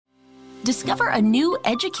Discover a new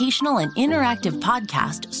educational and interactive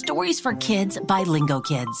podcast, Stories for Kids by Lingo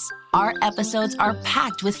Kids. Our episodes are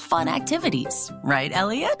packed with fun activities. Right,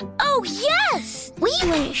 Elliot? Oh, yes! We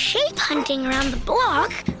went shape hunting around the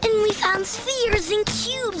block, and we found spheres and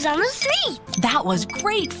cubes on the street. That was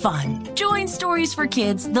great fun. Join Stories for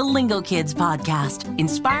Kids, the Lingo Kids podcast,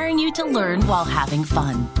 inspiring you to learn while having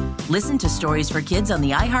fun. Listen to Stories for Kids on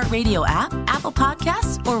the iHeartRadio app, Apple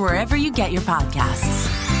Podcasts, or wherever you get your podcasts.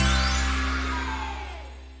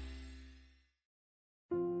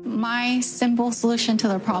 My simple solution to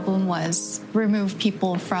the problem was remove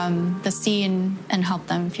people from the scene and help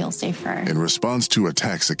them feel safer. In response to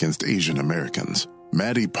attacks against Asian Americans,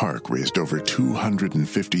 Maddie Park raised over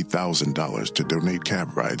 $250,000 to donate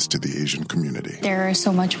cab rides to the Asian community. There is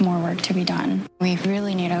so much more work to be done. We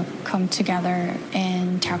really need to come together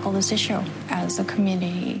and tackle this issue as a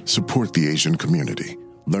community. Support the Asian community.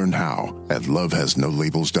 Learn how at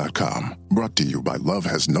lovehasnolabels.com. Brought to you by Love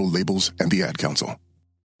Has No Labels and the Ad Council.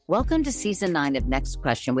 Welcome to Season 9 of Next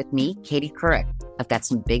Question with me, Katie Couric. I've got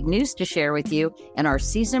some big news to share with you in our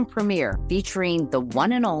season premiere featuring the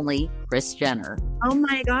one and only Kris Jenner. Oh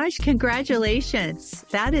my gosh, congratulations.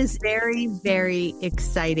 That is very, very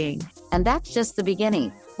exciting. And that's just the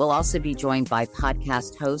beginning. We'll also be joined by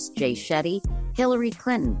podcast host Jay Shetty, Hillary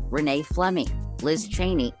Clinton, Renee Fleming, Liz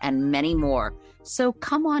Cheney, and many more. So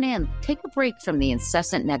come on in, take a break from the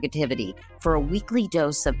incessant negativity for a weekly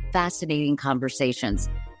dose of fascinating conversations.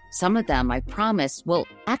 Some of them, I promise, will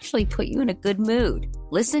actually put you in a good mood.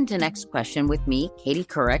 Listen to Next Question with me, Katie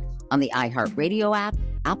Couric, on the iHeartRadio app,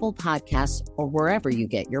 Apple Podcasts, or wherever you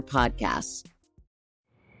get your podcasts.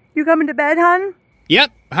 You coming to bed, hon?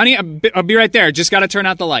 Yep, honey, I'll be right there. Just got to turn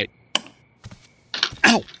out the light.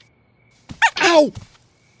 Ow! Ow!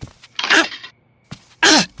 Ow!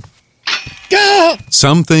 Ah! Gah!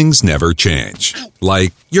 Some things never change.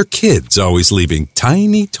 Like your kids always leaving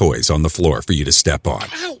tiny toys on the floor for you to step on.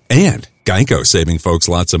 And Geico saving folks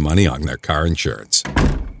lots of money on their car insurance.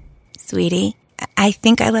 Sweetie, I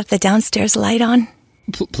think I left the downstairs light on.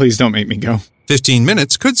 Please don't make me go. 15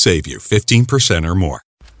 minutes could save you 15% or more.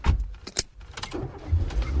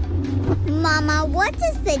 Mama, what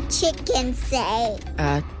does the chicken say?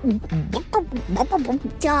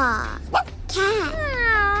 Dog. Cat.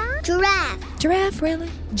 Giraffe. Giraffe, really?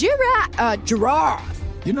 Giraffe.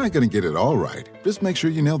 You're not going to get it all right. Just make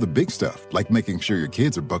sure you nail the big stuff, like making sure your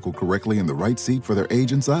kids are buckled correctly in the right seat for their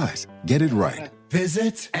age and size. Get it right.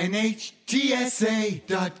 Visit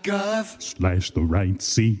NHTSA.gov/the right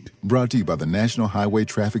seat. Brought to you by the National Highway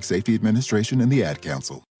Traffic Safety Administration and the Ad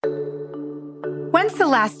Council. When's the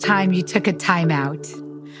last time you took a time out?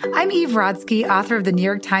 I'm Eve Rodsky, author of the New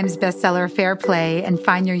York Times bestseller Fair Play and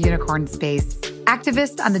Find Your Unicorn Space,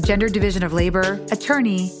 activist on the Gender Division of Labor,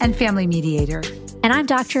 attorney, and family mediator. And I'm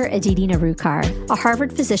Dr. Aditi Narukar, a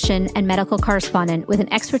Harvard physician and medical correspondent with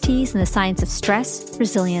an expertise in the science of stress,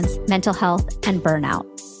 resilience, mental health, and burnout.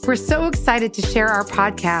 We're so excited to share our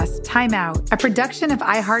podcast, Time Out, a production of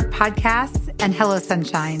iHeart Podcasts and Hello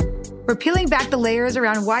Sunshine. We're peeling back the layers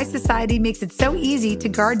around why society makes it so easy to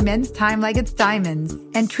guard men's time like it's diamonds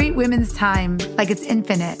and treat women's time like it's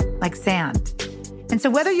infinite, like sand. And so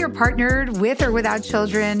whether you're partnered with or without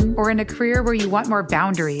children or in a career where you want more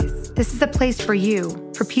boundaries, this is the place for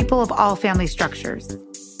you, for people of all family structures.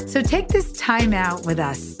 So take this time out with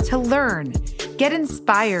us to learn, get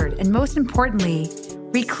inspired, and most importantly,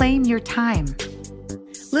 reclaim your time.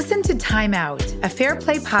 Listen to Time Out, a Fair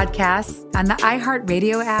Play podcast on the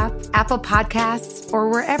iHeartRadio app, Apple Podcasts, or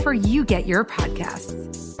wherever you get your podcasts.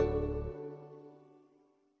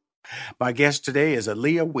 My guest today is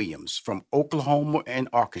Aaliyah Williams from Oklahoma and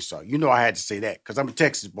Arkansas. You know I had to say that because I'm a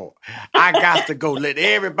Texas boy. I got to go let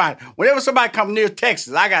everybody, whenever somebody come near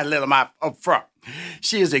Texas, I got to let them out up front.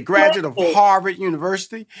 She is a graduate of Harvard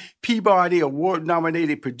University, Peabody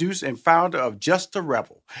Award-nominated producer and founder of Just a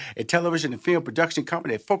Rebel, a television and film production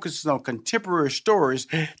company that focuses on contemporary stories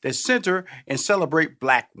that center and celebrate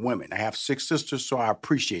Black women. I have 6 sisters, so I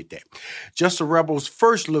appreciate that. Just a Rebel's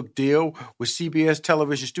first look deal with CBS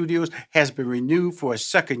Television Studios has been renewed for a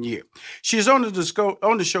second year. She is on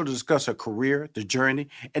the show to discuss her career, the journey,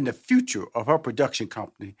 and the future of her production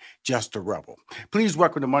company, Just a Rebel. Please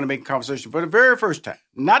welcome to Money Making Conversation for the very first time,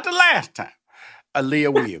 not the last time,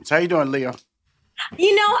 Aaliyah Williams. How you doing, Aaliyah?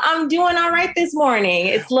 You know, I'm doing all right this morning.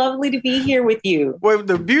 It's lovely to be here with you. Well,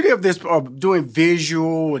 the beauty of this, doing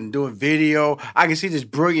visual and doing video, I can see this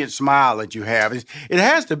brilliant smile that you have. It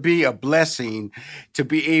has to be a blessing to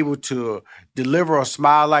be able to deliver a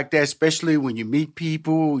smile like that, especially when you meet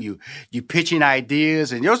people, you pitching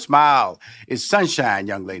ideas, and your smile is sunshine,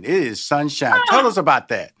 young lady. It is sunshine. Tell us about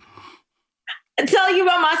that. tell you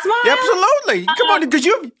about my smile? Absolutely.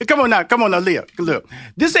 Come on now, Leah. Look,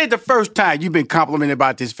 this ain't the first time you've been complimented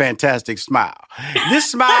about this fantastic smile.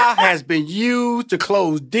 This smile has been used to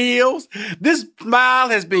close deals. This smile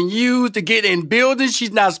has been used to get in buildings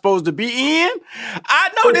she's not supposed to be in. I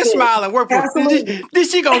know this smile and work for her. Then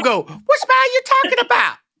she gonna go, what smile you talking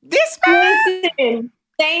about? This smile? Listen.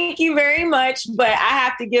 Thank you very much, but I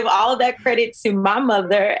have to give all of that credit to my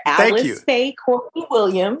mother, Alice Faye Courtney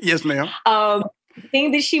Williams. Yes, ma'am. The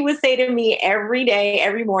thing that she would say to me every day,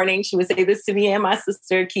 every morning, she would say this to me and my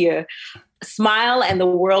sister, Kia: smile and the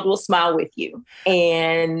world will smile with you.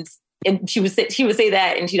 And she would say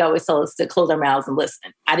that, and she'd always tell us to close our mouths and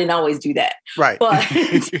listen. I didn't always do that. Right. But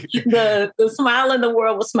the smile and the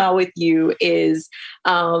world will smile with you is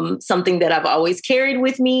something that I've always carried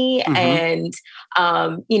with me. Mm-hmm. And,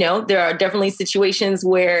 there are definitely situations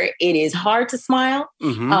where it is hard to smile.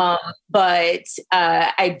 Mm-hmm. But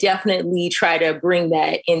I definitely try to bring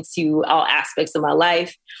that into all aspects of my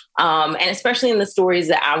life. And especially in the stories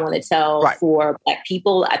that I want to tell for Black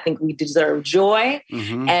people, I think we deserve joy.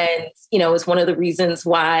 Mm-hmm. And, it's one of the reasons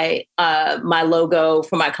why my logo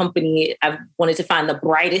for my company, I wanted to find the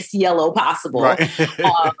brightest yellow possible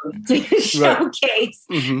to showcase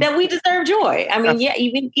that we deserve joy. I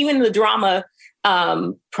mean, even the drama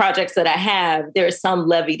projects that I have, there's some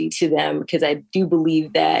levity to them, because I do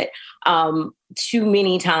believe that too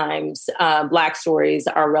many times Black stories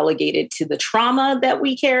are relegated to the trauma that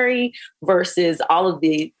we carry versus all of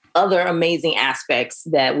the other amazing aspects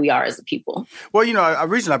that we are as a people. Well, the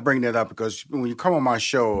reason I bring that up because when you come on my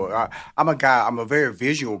show, I'm a very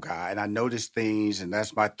visual guy, and I notice things, and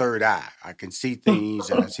that's my third eye. I can see things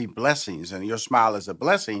and I see blessings, and your smile is a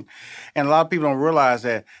blessing. And a lot of people don't realize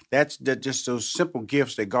that just those simple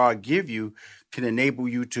gifts that God give you can enable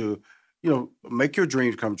you to, make your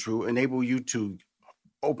dreams come true, enable you to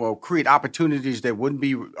create opportunities that wouldn't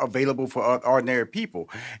be available for ordinary people.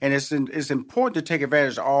 And it's important to take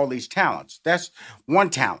advantage of all these talents. That's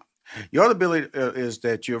one talent. Your other ability is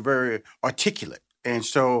that you're very articulate. And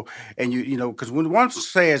so, because when one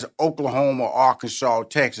says Oklahoma, Arkansas,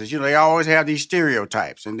 Texas, they always have these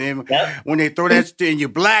stereotypes. And then when they throw that and you're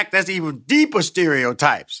Black, that's even deeper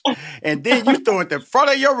stereotypes. And then you throw it in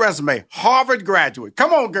front of your resume, Harvard graduate.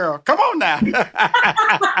 Come on, girl. Come on now.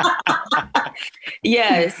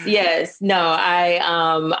 Yes. No,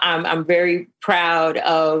 I'm very proud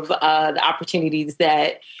of the opportunities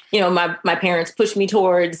that, my parents pushed me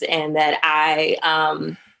towards and that I,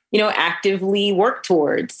 actively work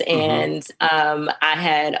towards. And I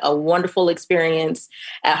had a wonderful experience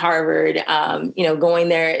at Harvard, going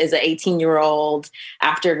there as an 18-year-old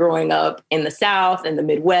after growing up in the South and the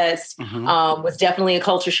Midwest was definitely a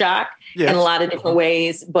culture shock in a lot of different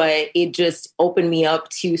ways. But it just opened me up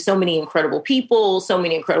to so many incredible people, so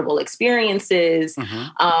many incredible experiences,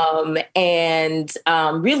 and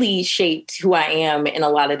really shaped who I am in a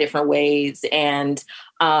lot of different ways. And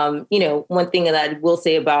one thing that I will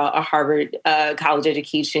say about a Harvard college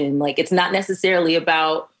education, like it's not necessarily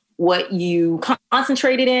about what you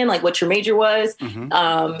concentrated in, like what your major was.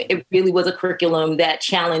 It really was a curriculum that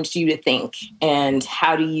challenged you to think and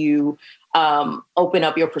how do you open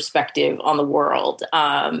up your perspective on the world.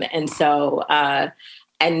 So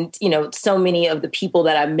many of the people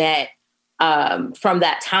that I met from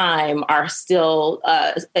that time are still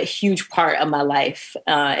a huge part of my life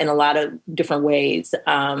in a lot of different ways.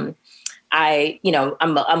 I'm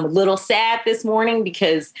a little sad this morning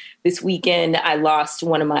because this weekend I lost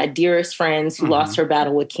one of my dearest friends who lost her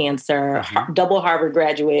battle with cancer, double Harvard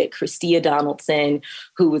graduate, Christia Donaldson,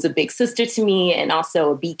 who was a big sister to me and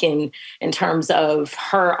also a beacon in terms of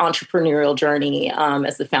her entrepreneurial journey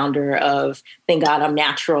as the founder of Thank God I'm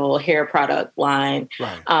Natural hair product line.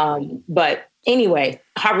 Right. But anyway,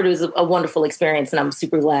 Harvard was a wonderful experience, and I'm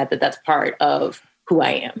super glad that that's part of who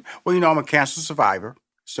I am. Well, I'm a cancer survivor.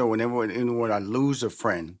 So whenever I lose a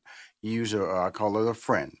friend, I call her a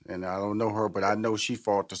friend. And I don't know her, but I know she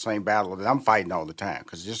fought the same battle that I'm fighting all the time.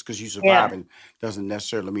 Because just because you're surviving doesn't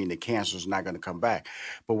necessarily mean that cancer is not going to come back.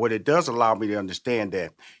 But what it does allow me to understand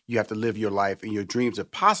that you have to live your life and your dreams are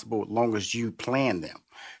possible as long as you plan them.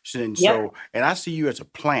 And I see you as a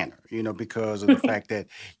planner, because of the fact that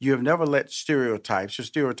you have never let stereotypes, your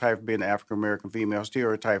stereotype being an African-American female,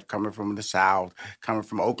 stereotype coming from the South, coming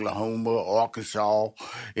from Oklahoma, Arkansas,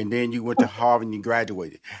 and then you went to Harvard and you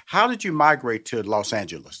graduated. How did you migrate to Los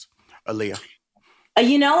Angeles, Aaliyah?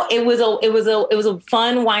 It was a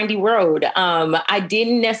fun, windy road. I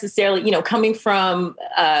didn't necessarily, coming from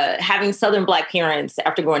having Southern Black parents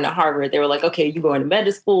after going to Harvard, they were like, okay, you going to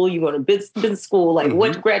medical school, you going to business school, like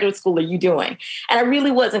what graduate school are you doing? And I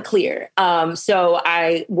really wasn't clear. So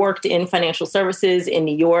I worked in financial services in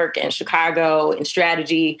New York and Chicago in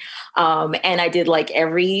strategy. And I did like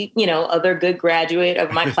every, other good graduate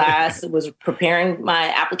of my class, was preparing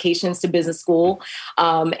my applications to business school.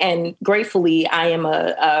 And gratefully, I am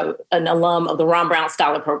an alum of the Ron Brown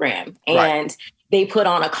Scholar Program. And they put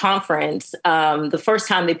on a conference, the first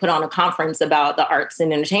time they put on a conference about the arts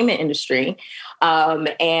and entertainment industry.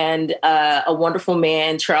 And a wonderful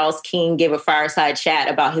man, Charles King, gave a fireside chat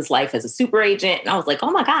about his life as a super agent. And I was like,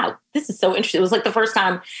 oh my God, this is so interesting. It was like the first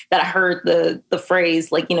time that I heard the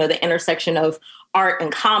phrase, like, the intersection of art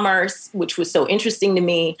and commerce, which was so interesting to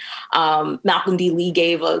me. Malcolm D. Lee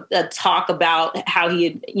gave a talk about how he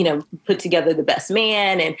had, put together The Best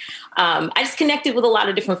Man. And I just connected with a lot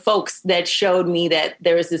of different folks that showed me that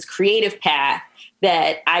there was this creative path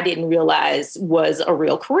that I didn't realize was a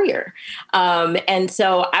real career. And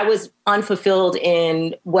so I was unfulfilled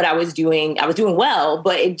in what I was doing. I was doing well,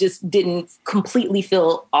 but it just didn't completely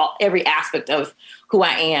fill every aspect of who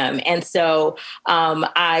I am. And so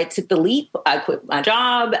I took the leap. I quit my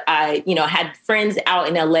job. I, had friends out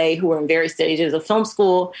in LA who were in various stages of film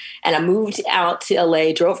school. And I moved out to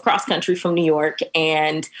LA, drove cross country from New York.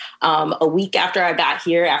 And a week after I got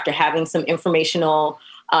here, after having some informational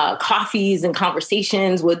coffees and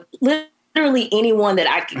conversations with literally anyone that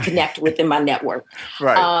I could connect with in my network.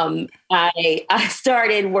 Right. I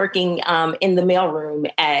started working in the mailroom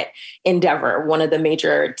at Endeavor, one of the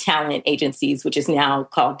major talent agencies, which is now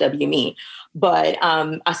called WME. But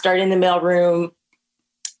I started in the mailroom.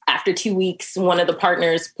 After 2 weeks, one of the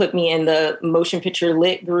partners put me in the motion picture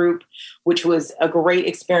lit group, which was a great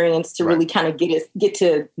experience to really kind of get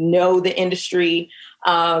to know the industry.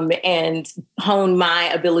 And hone my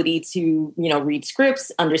ability to, read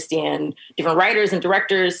scripts, understand different writers and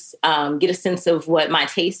directors, get a sense of what my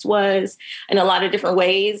taste was in a lot of different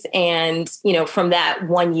ways. And, from that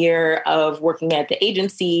 1 year of working at the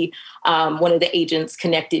agency, one of the agents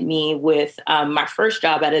connected me with my first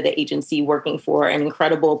job out of the agency, working for an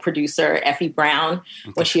incredible producer, Effie Brown.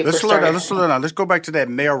 When she Let's slow down. Let's go back to that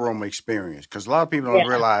mailroom experience, because a lot of people don't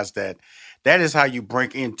realize that is how you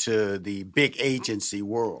break into the big agency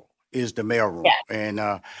world, is the mailroom. Yeah. And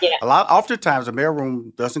oftentimes the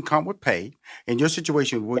mailroom doesn't come with pay. In your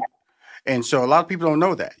situation would, and so a lot of people don't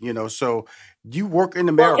know that, so you work in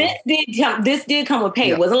the mailroom. This did come with pay.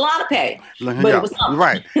 It wasn't a lot of pay, but it was something.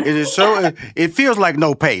 Right. It is it feels like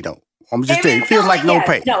no pay though. I'm just saying, it feels like no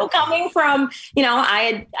pay. No, coming from,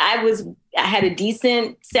 I had a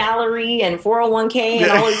decent salary and 401k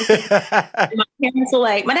and all of this. My parents were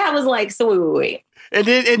like, my dad was like, so wait. And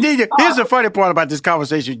then here's the funny part about this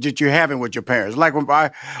conversation that you're having with your parents. Like when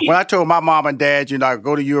I told my mom and dad, I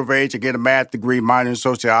go to U of H and get a math degree, minor in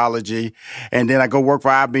sociology, and then I go work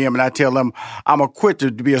for IBM, and I tell them I'm going to quit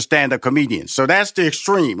to be a stand-up comedian. So that's the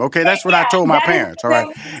extreme, okay? That's what I told my parents, all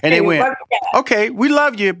right? And they went, okay, we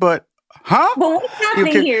love you, but huh? But what's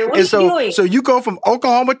happening here? What are you doing? So you go from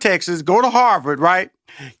Oklahoma, Texas, go to Harvard, right?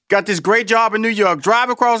 Got this great job in New York, drive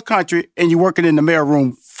across country, and you're working in the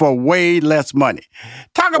mailroom for way less money.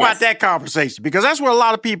 Talk about that conversation, because that's what a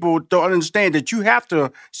lot of people don't understand, that you have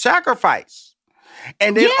to sacrifice.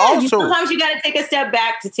 And then also, sometimes you got to take a step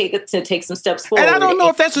back to take some steps forward. And I don't know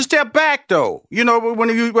if that's a step back, though. When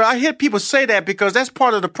I hear people say that, because that's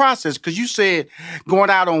part of the process. Because you said going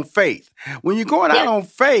out on faith. When you're going out on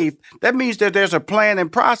faith, that means that there's a plan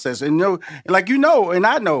and process. And and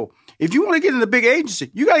I know. If you want to get in the big agency,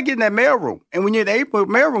 you got to get in that mailroom. And when you're in the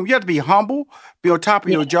mailroom, you have to be humble, be on top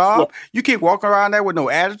of your job. You can't walk around there with no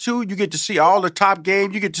attitude. You get to see all the top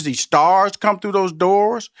game. You get to see stars come through those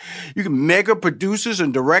doors. You can mega producers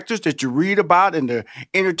and directors that you read about in the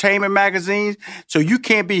entertainment magazines. So you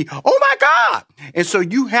can't be, oh my God. And so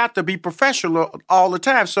you have to be professional all the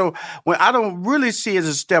time. So when I don't really see it as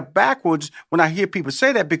a step backwards when I hear people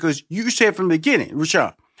say that, because you said from the beginning,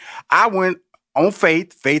 Rushion, I went on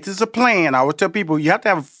faith. Faith is a plan. I always tell people you have to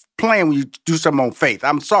have a plan when you do something on faith.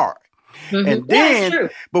 I'm sorry. Mm-hmm. And then,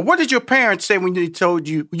 but what did your parents say when you told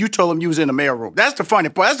them you was in the mailroom? That's the funny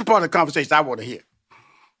part. That's the part of the conversation I want to hear.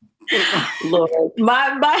 Lord,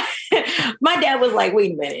 my dad was like,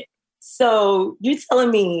 wait a minute. So you're telling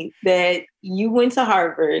me that you went to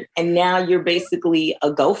Harvard and now you're basically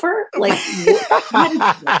a gopher? Like, and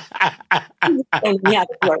yeah,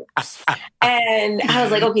 it works. And I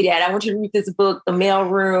was like, okay, Dad, I want you to read this book, The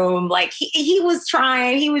Mailroom. Like he was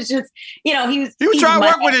trying. He was just, he was trying to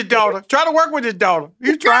work with his daughter. Try to work with his daughter.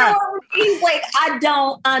 He's trying. He's like, I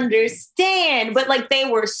don't understand. But like, they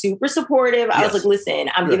were super supportive. I was like, listen,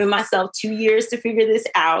 I'm giving myself 2 years to figure this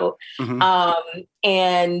out. Mm-hmm.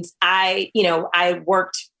 And I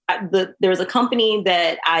worked. There was a company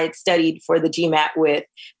that I had studied for the GMAT with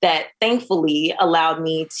that thankfully allowed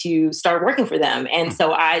me to start working for them. And so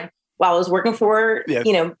while I was working for,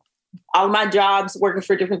 all of my jobs, working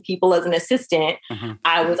for different people as an assistant,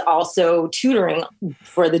 I was also tutoring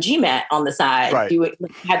for the GMAT on the side,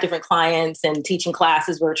 had different clients and teaching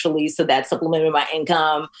classes virtually. So that supplemented my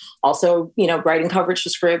income. Also, writing coverage for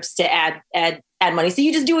scripts to add money. So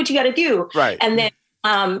you just do what you got to do. Right. And then,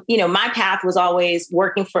 my path was always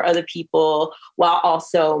working for other people while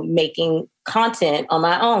also making content on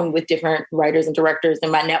my own with different writers and directors in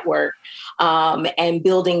my network, and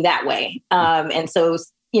building that way. And so,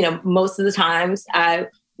 most of the times I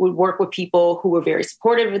would work with people who were very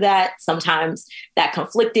supportive of that. Sometimes that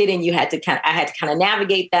conflicted and I had to kind of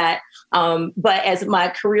navigate that. But as my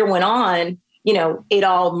career went on, it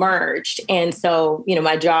all merged. And so,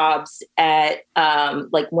 my jobs at,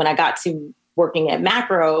 when I got to working at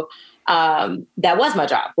Macro, that was my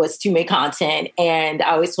job, was to make content. And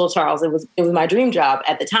I always told Charles it was my dream job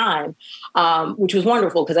at the time, which was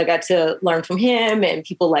wonderful because I got to learn from him and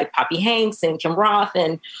people like Poppy Hanks and Kim Roth,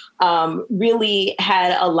 and really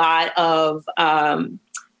had a lot of,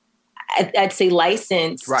 I'd say,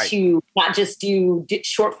 license to not just do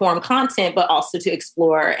short form content, but also to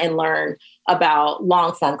explore and learn about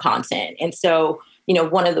long form content. And so,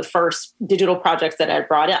 one of the first digital projects that I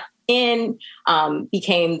brought up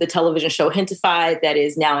became the television show Hintified, that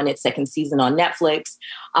is now in its second season on Netflix.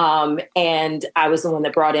 And I was the one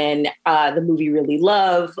that brought in the movie Really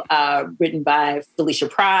Love, written by Felicia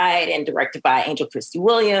Pride and directed by Angel Christie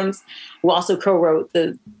Williams, who also co-wrote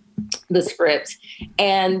the script.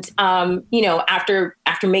 And, after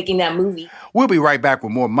making that movie. We'll be right back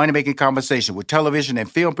with more Money Making Conversation with television and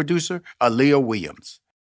film producer Aaliyah Williams.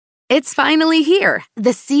 It's finally here,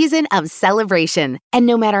 the season of celebration. And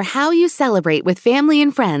no matter how you celebrate with family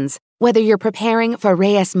and friends, whether you're preparing for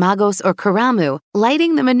Reyes Magos or Karamu,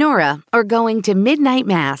 lighting the menorah, or going to midnight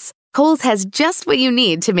mass, Kohl's has just what you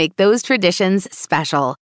need to make those traditions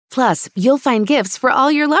special. Plus, you'll find gifts for all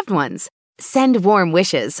your loved ones. Send warm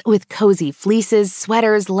wishes with cozy fleeces,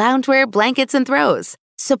 sweaters, loungewear, blankets, and throws.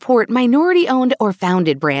 Support minority-owned or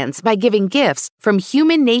founded brands by giving gifts from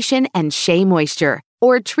Human Nation and Shea Moisture.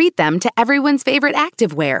 Or treat them to everyone's favorite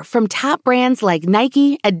activewear from top brands like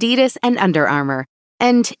Nike, Adidas, and Under Armour.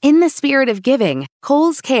 And in the spirit of giving,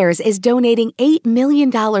 Kohl's Cares is donating $8 million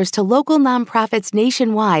to local nonprofits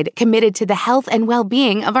nationwide committed to the health and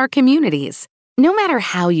well-being of our communities. No matter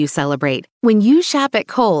how you celebrate, when you shop at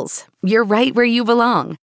Kohl's, you're right where you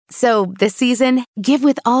belong. So this season, give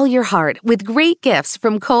with all your heart with great gifts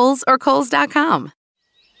from Kohl's or Kohls.com.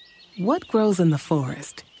 What grows in the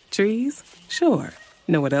forest? Trees? Sure.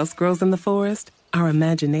 Know what else grows in the forest? Our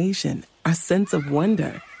imagination, our sense of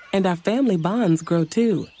wonder, and our family bonds grow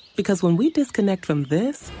too. Because when we disconnect from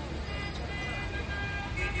this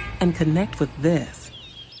and connect with this,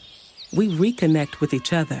 we reconnect with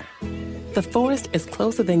each other. The forest is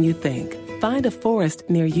closer than you think. Find a forest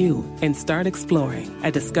near you and start exploring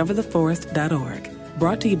at discovertheforest.org.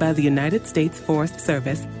 Brought to you by the United States Forest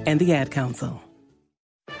Service and the Ad Council.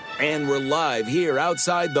 And we're live here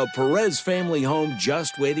outside the Perez family home,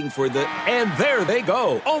 just waiting for and there they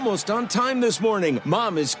go. Almost on time this morning.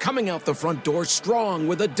 Mom is coming out the front door strong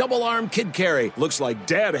with a double-arm kid carry. Looks like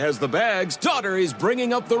Dad has the bags. Daughter is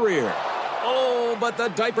bringing up the rear. Oh, but the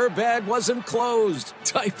diaper bag wasn't closed.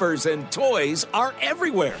 Diapers and toys are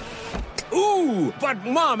everywhere. Ooh, but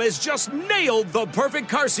Mom has just nailed the perfect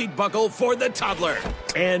car seat buckle for the toddler.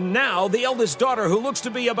 And now the eldest daughter, who looks to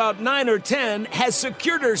be about 9 or 10, has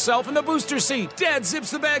secured herself in the booster seat. Dad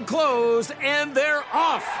zips the bag closed, and they're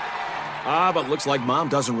off. But looks like Mom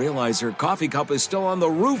doesn't realize her coffee cup is still on the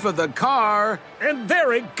roof of the car. And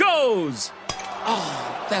there it goes.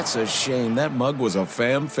 Oh, that's a shame. That mug was a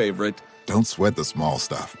fam favorite. Don't sweat the small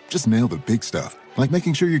stuff. Just nail the big stuff. Like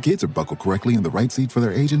making sure your kids are buckled correctly in the right seat for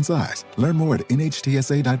their age and size. Learn more at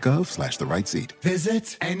nhtsa.gov/the right seat.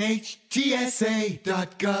 Visit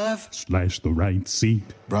nhtsa.gov/the right seat.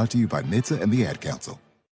 Brought to you by NHTSA and the Ad Council.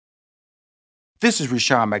 This is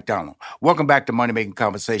Rushion McDonald. Welcome back to Money Making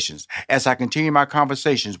Conversations. As I continue my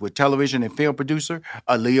conversations with television and film producer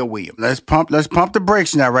Aaliyah Williams. Let's pump the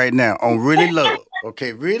brakes now, right now, on Really Love.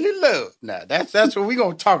 Okay, really love. Now, that's what we're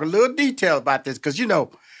going to talk a little detail about this because,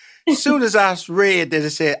 as soon as I read that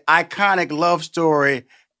it said iconic love story,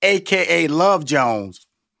 a.k.a. Love Jones,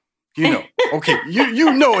 okay,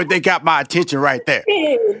 you know it. They got my attention right there.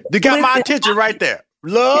 They got my attention right there.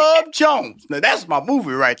 Love Jones. Now, that's my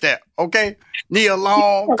movie right there, okay? Nia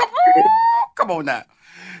Long. Come on now.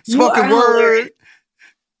 Spoken word.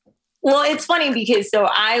 Well, it's funny because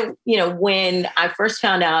when I first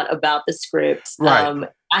found out about the script, right.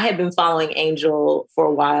 I had been following Angel for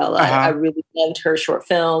a while. I really loved her short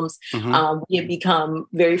films. We had become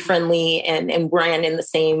very friendly and ran in the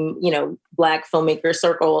same, Black filmmaker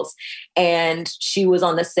circles. And she was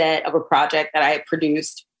on the set of a project that I had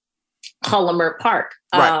produced called Leimert Park,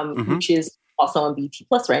 which is also on BT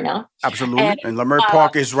Plus right now. Absolutely. And Leimert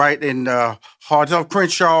Park is right in heart of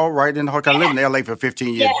Crenshaw, right in the heart. I lived in LA for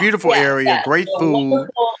 15 years. Beautiful area, great food.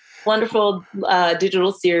 Wonderful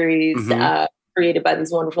digital series created by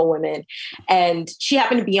these wonderful women. And she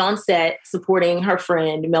happened to be on set supporting her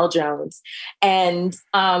friend, Mel Jones. And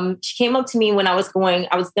she came up to me when I was going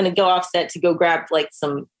to go off set to go grab like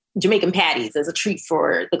some Jamaican patties as a treat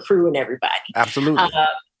for the crew and everybody. Absolutely.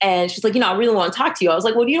 And she's like, I really want to talk to you. I was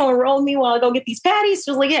like, well, do you want to roll with me while I go get these patties? She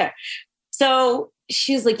was like, yeah. So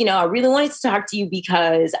she's like, I really wanted to talk to you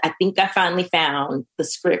because I think I finally found the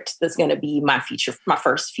script that's going to be my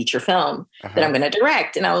first feature film that I'm going to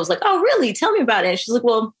direct. And I was like, oh, really? Tell me about it. And she's like,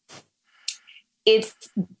 well, it's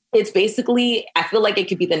basically, I feel like it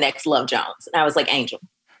could be the next Love Jones. And I was like, Angel,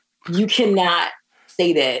 you cannot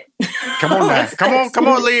say that. Come on now. Come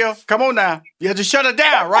on, Leah. Come on now. You have to shut it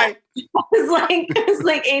down, right? It's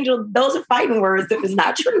like, Angel, those are fighting words if it's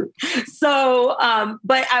not true. So,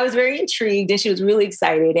 but I was very intrigued and she was really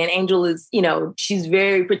excited. And Angel is, she's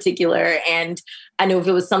very particular. And I knew if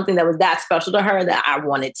it was something that was that special to her that I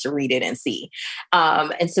wanted to read it and see.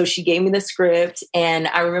 And so she gave me the script. And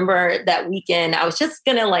I remember that weekend, I was just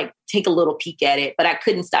going to take a little peek at it, but I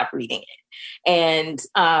couldn't stop reading it. And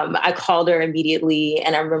I called her immediately.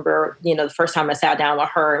 And I remember, the first time I sat down with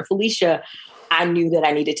her and Felicia, I knew that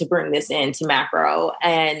I needed to bring this into Macro.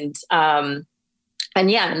 And then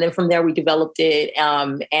from there we developed it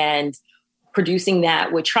and producing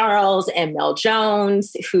that with Charles and Mel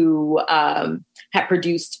Jones, who had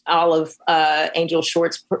produced all of Angel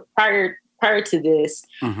Shorts prior to this,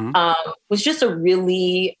 was just a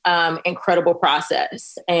really incredible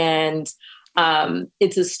process. And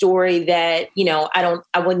it's a story that,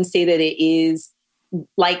 I wouldn't say that it is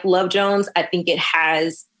like Love Jones. I think it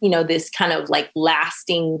has, this kind of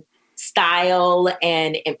lasting style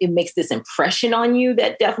and it makes this impression on you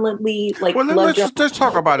that definitely let's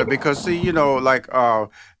talk about it because see,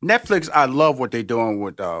 Netflix, I love what they're doing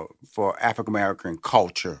with for African American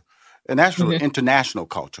culture and actually international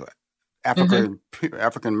culture. African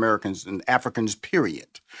Americans and Africans,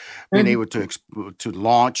 period, being able to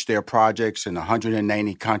launch their projects in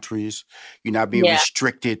 190 countries. You're not being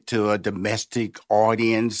restricted to a domestic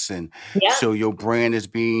audience, and so your brand is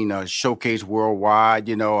being showcased worldwide.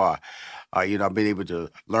 I've been able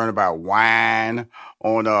to learn about wine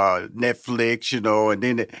on Netflix. And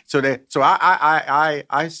then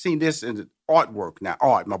I seen this in artwork now.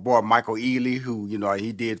 My boy Michael Ealy, who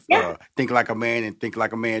he did Think Like a Man and Think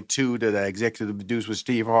Like a Man 2 that I executive produced with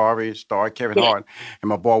Steve Harvey, starred Kevin Hart, and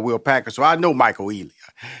my boy Will Packer. So I know Michael Ealy.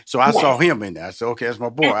 So I saw him in there. I said, okay, that's my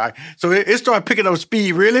boy. So it started picking up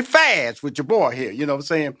speed really fast with your boy here. You know what I'm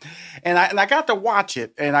saying? And I got to watch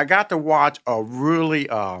it, and I got to watch a really.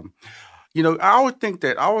 I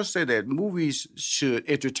always say that movies should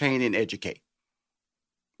entertain and educate.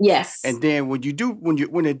 Yes. And then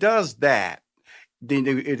when it does that, then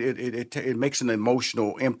it makes an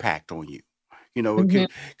emotional impact on you. Because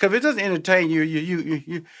if it doesn't entertain you,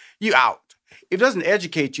 you out. If it doesn't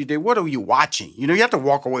educate you, then what are you watching? You have to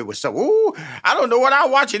walk away with something. Ooh, I don't know what I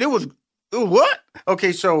watched. It was what?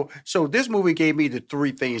 Okay, so this movie gave me the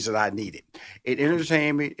three things that I needed. It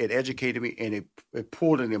entertained me, it educated me, and it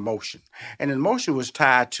pulled an emotion. And the emotion was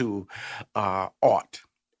tied to art.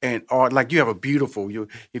 And art, like you have a beautiful,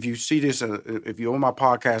 if you see this, if you're on my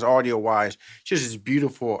podcast audio-wise, just this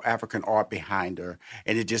beautiful African art behind her,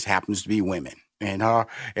 and it just happens to be women. And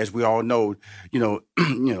as we all know,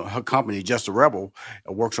 her company, Just a Rebel,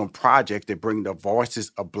 works on projects that bring the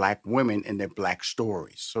voices of Black women and their Black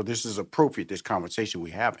stories. So this is appropriate, this conversation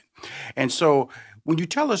we're having. And so when you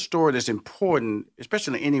tell a story that's important,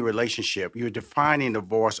 especially in any relationship, you're defining the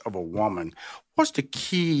voice of a woman. What's the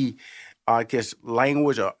key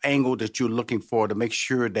language or angle that you're looking for to make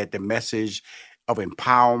sure that the message of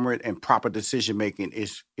empowerment and proper decision-making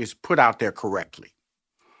is put out there correctly?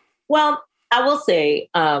 Well, I will say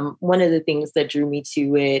one of the things that drew me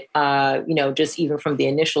to it, just even from the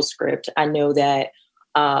initial script, I know that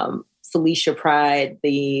Felicia Pride,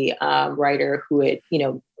 the writer who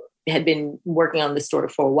had been working on this story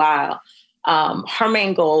for a while, her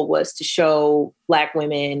main goal was to show Black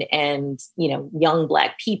women and, young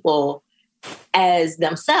Black people as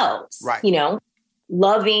themselves, right.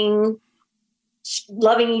 Loving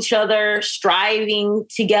each other, striving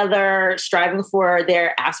together, striving for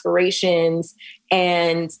their aspirations,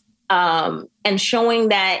 and showing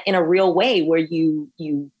that in a real way where you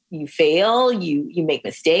fail, you make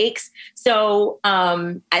mistakes. So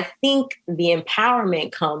I think the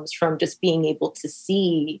empowerment comes from just being able to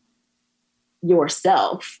see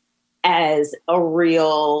yourself as a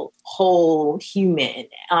real whole human.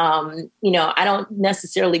 I don't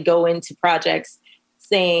necessarily go into projects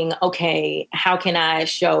saying, okay, how can I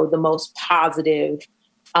show the most positive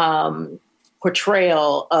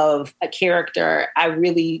portrayal of a character? I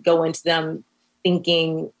really go into them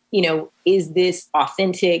thinking, is this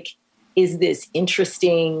authentic? Is this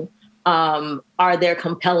interesting? Are there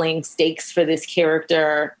compelling stakes for this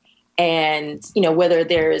character? And, whether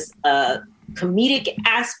there's a comedic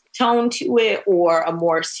tone to it or a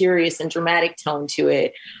more serious and dramatic tone to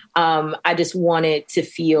it, I just wanted to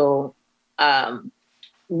feel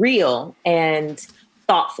real and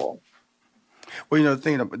thoughtful. Well, the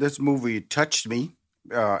thing about this movie touched me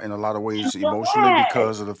in a lot of ways emotionally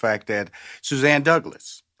because of the fact that Suzanne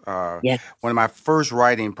Douglas, one of my first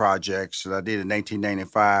writing projects that I did in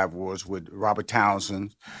 1995 was with Robert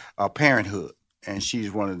Townsend, Parenthood. And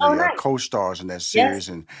she's one of the co-stars in that series.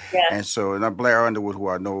 Yes. And Blair Underwood, who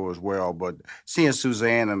I know as well. But seeing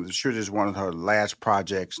Suzanne, I'm sure this is one of her last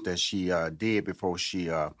projects that she did before she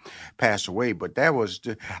passed away. But that was,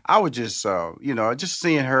 I was just, just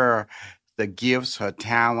seeing her, the gifts, her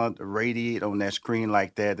talent radiate on that screen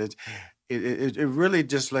like that. It really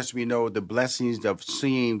just lets me know the blessings of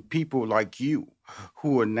seeing people like you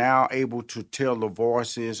who are now able to tell the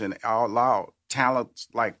voices and out loud talents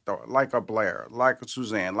like a Blair, like a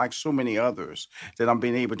Suzanne, like so many others that I'm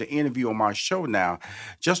being able to interview on my show now.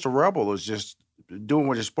 Just a Rebel is just doing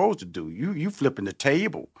what it's supposed to do. You flipping the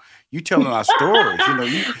table. You telling our stories.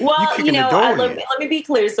 You kicking the door in. Let me be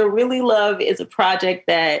clear. So Really Love is a project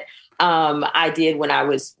that I did when I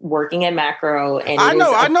was working at Macro. And I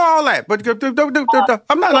know all that, but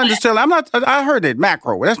I'm not understanding. I heard it,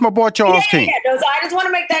 Macro. That's my boy Charles King. No, so I just want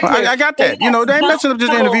to make that clear. I got that. They ain't messing up this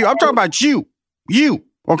interview. I'm talking about you.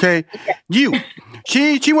 Okay? You.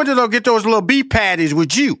 She went to go get those little beef patties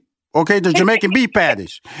with you. Okay, the Jamaican beef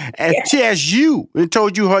patties. And she asked you and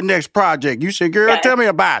told you her next project. You said, girl, tell me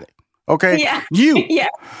about it. Okay? Yeah. You. Yeah.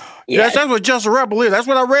 Yes, that's what Just a Rebel is. That's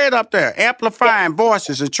what I read up there. Amplifying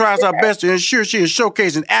voices and tries our best to ensure she is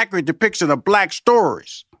showcasing accurate depiction of Black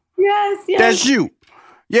stories. Yes. That's you.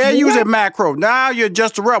 Yeah, you was at Macro. Now you're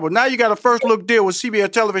Just a Rebel. Now you got a first look deal with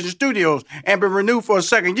CBS Television Studios and been renewed for a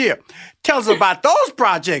second year. Tell us about those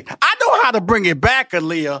projects. I know how to bring it back,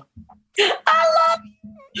 Aaliyah. I love it.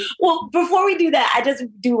 Well, before we do that, I just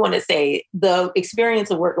do want to say the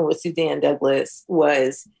experience of working with Suzanne Douglas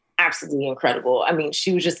was absolutely incredible. I mean,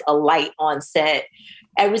 she was just a light on set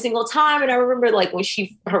every single time. And I remember when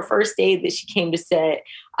her first day that she came to set,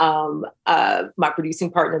 my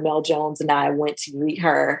producing partner, Mel Jones, and I went to greet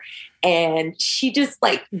her, and she just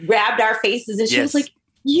grabbed our faces and she was like,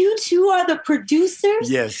 you two are the producers?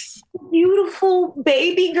 Yes. Beautiful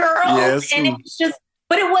baby girls. Yes. And it was just,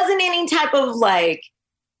 but it wasn't any type of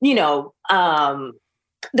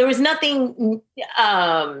there was nothing,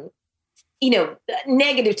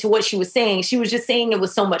 negative to what she was saying. She was just saying it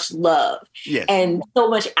with so much love and so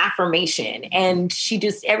much affirmation. And she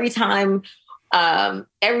just, every time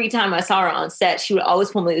I saw her on set, she would always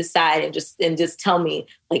pull me to the side and just tell me,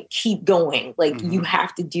 keep going. You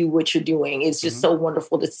have to do what you're doing. It's just so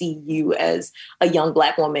wonderful to see you as a young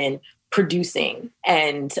Black woman producing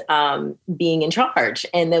and being in charge.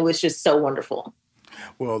 And that was just so wonderful.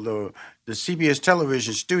 Well, the CBS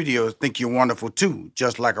television studios think you're wonderful too,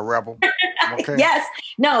 just like a Rebel. Okay. Yes.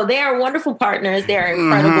 No, they are wonderful partners. They're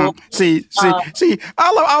incredible. See,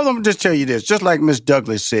 I'll just tell you this, just like Miss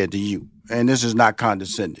Douglas said to you, and this is not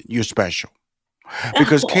condescending, you're special.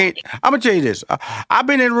 Because Kate, I'm going to tell you this. I've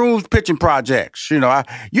been in rooms pitching projects. You have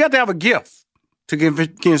to have a gift to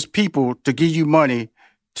give people to give you money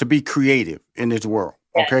to be creative in this world.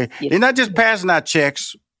 Okay. Yes. They're not just passing out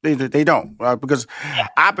checks. They don't, because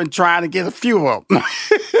I've been trying to get a few of them.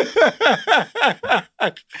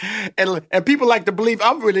 And people like to believe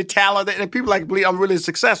I'm really talented, and people like to believe I'm really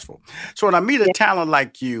successful. So when I meet a talent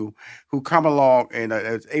like you who come along and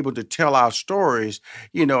is able to tell our stories,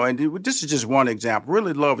 you know, and this is just one example.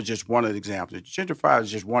 Really Love is just one of the examples. Gentrified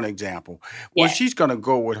is just one example. Well, she's going to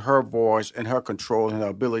go with her voice and her control and her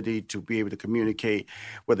ability to be able to communicate,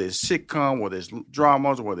 whether it's sitcom, whether it's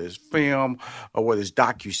dramas, whether it's film, or whether it's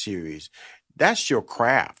docuseries. That's your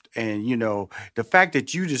craft. And, you know, the fact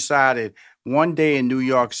that you decided one day in New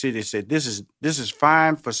York City said, this is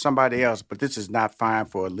fine for somebody else, but this is not fine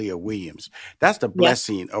for Aaliyah Williams. That's the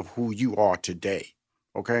blessing of who you are today.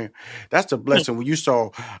 Okay? That's the blessing when you saw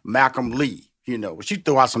Malcolm Lee. You know, she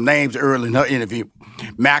threw out some names early in her interview.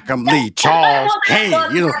 Malcolm Lee, Charles Kane.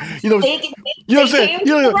 You know what I'm saying?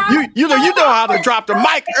 You know how to drop the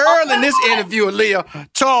mic early in this interview, Aaliyah.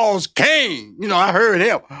 Charles Kane. You know, I heard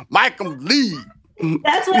him. Malcolm Lee.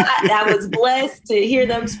 That's what I was blessed to hear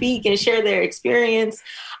them speak and share their experience.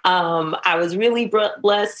 I was really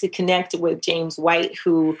blessed to connect with James White,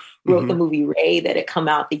 who wrote the movie Ray that had come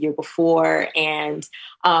out the year before. And,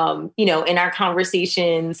 you know, in our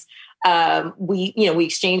conversations, we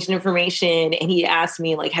exchanged information, and he asked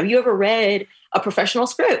me, like, have you ever read a professional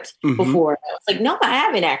script before? I was like, no, I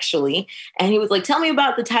haven't actually. And he was like, tell me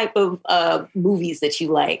about the type of movies that you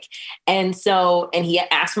like. And he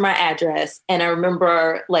asked for my address. And I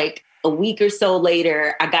remember like a week or so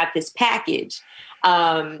later, I got this package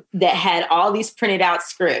that had all these printed out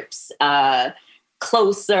scripts,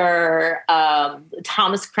 Closer,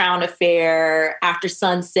 Thomas Crown Affair, After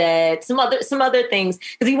Sunset, some other things,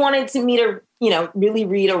 because he wanted me to, you know, really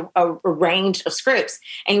read a range of scripts.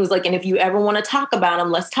 And he was like, and if you ever want to talk about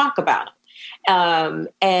them, let's talk about them.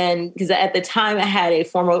 And because at the time I had a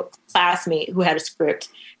former classmate who had a script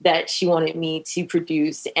that she wanted me to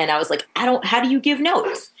produce. And I was like, how do you give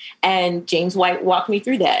notes? And James White walked me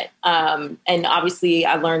through that. And obviously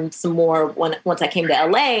I learned some more once I came to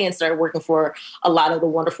LA and started working for a lot of the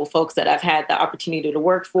wonderful folks that I've had the opportunity to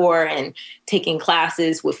work for, and taking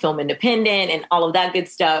classes with Film Independent and all of that good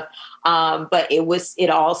stuff. But it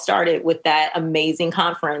all started with that amazing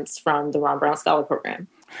conference from the Ron Brown Scholar Program.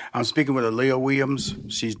 I'm speaking with Aaliyah Williams.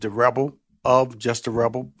 She's the rebel of Just a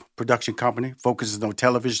Rebel production company, focuses on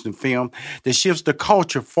television and film that shifts the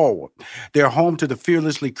culture forward. They're home to the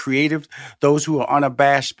fearlessly creative, those who are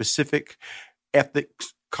unabashed, specific, ethnic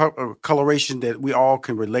coloration that we all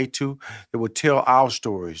can relate to, that will tell our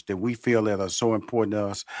stories that we feel that are so important to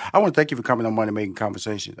us. I want to thank you for coming on Money Making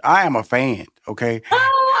Conversations. I am a fan, okay?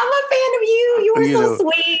 Oh, I'm a fan of you. You were so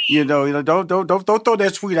sweet. You know, don't throw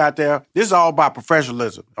that sweet out there. This is all about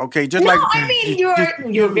professionalism, okay? Just I mean,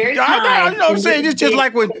 you're very kind. You know what I'm saying? It's just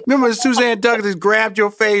like remember Suzanne Douglas grabbed your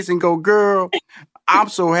face and go, girl, I'm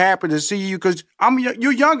so happy to see you because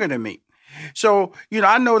you're younger than me. So, you know,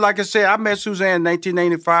 I know, like I said, I met Suzanne in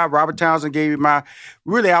 1985. Robert Townsend gave me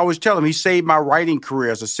I always tell him he saved my writing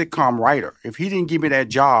career as a sitcom writer. If he didn't give me that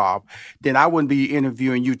job, then I wouldn't be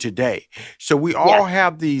interviewing you today. So we all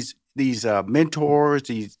have these mentors,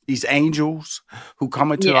 these angels who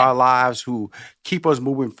come into our lives, who keep us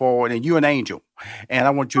moving forward. And you're an angel. And I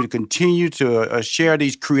want you to continue to share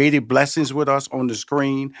these creative blessings with us on the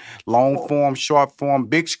screen, long form, short form,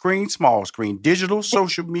 big screen, small screen, digital,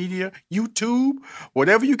 social media, YouTube,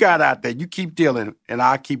 whatever you got out there, you keep dealing and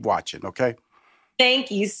I'll keep watching, okay? Thank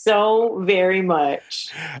you so very much.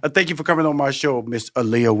 Thank you for coming on my show, Miss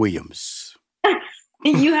Aaliyah Williams.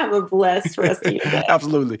 You have a blessed rest of your day.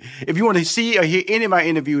 Absolutely. If you want to see or hear any of my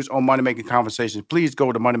interviews on Money Making Conversations, please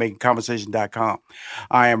go to moneymakingconversation.com.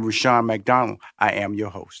 I am Rushion McDonald. I am your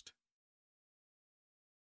host.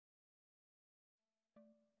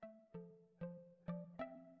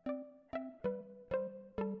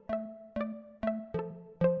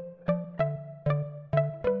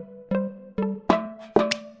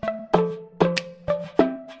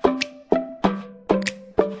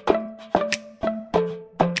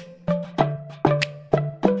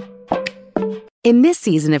 In this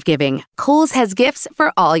season of giving, Kohl's has gifts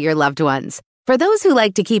for all your loved ones. For those who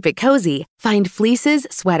like to keep it cozy, find fleeces,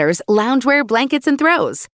 sweaters, loungewear, blankets, and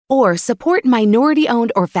throws. Or support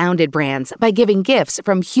minority-owned or founded brands by giving gifts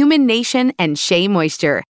from Human Nation and Shea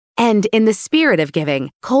Moisture. And in the spirit of giving,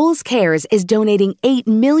 Kohl's Cares is donating $8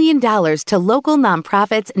 million to local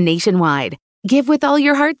nonprofits nationwide. Give with all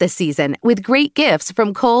your heart this season with great gifts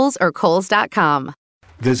from Kohl's or Kohls.com.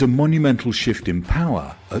 There's a monumental shift in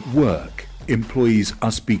power at work. Employees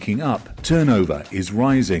are speaking up, turnover is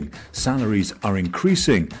rising, salaries are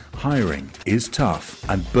increasing, hiring is tough,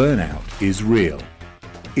 and burnout is real.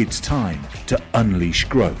 It's time to unleash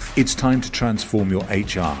growth. It's time to transform your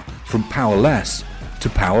HR from powerless to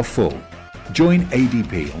powerful. Join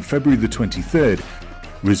ADP on February the 23rd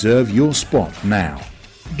Reserve your spot now.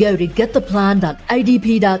 Go to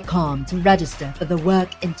gettheplan.idp.com to register for the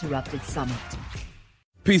Work Interrupted Summit.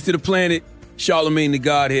 Peace to the planet. Charlemagne the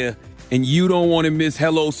God here. And you don't want to miss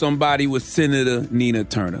Hello Somebody with Senator Nina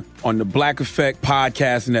Turner on the Black Effect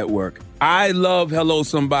Podcast Network. I love Hello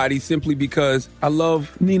Somebody simply because I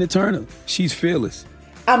love Nina Turner. She's fearless.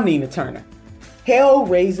 I'm Nina Turner,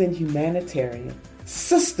 hell-raising humanitarian,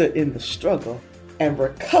 sister in the struggle, and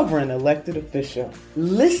recovering elected official.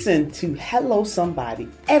 Listen to Hello Somebody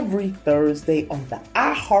every Thursday on the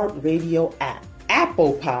iHeartRadio app,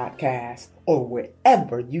 Apple Podcasts, or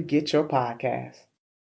wherever you get your podcasts.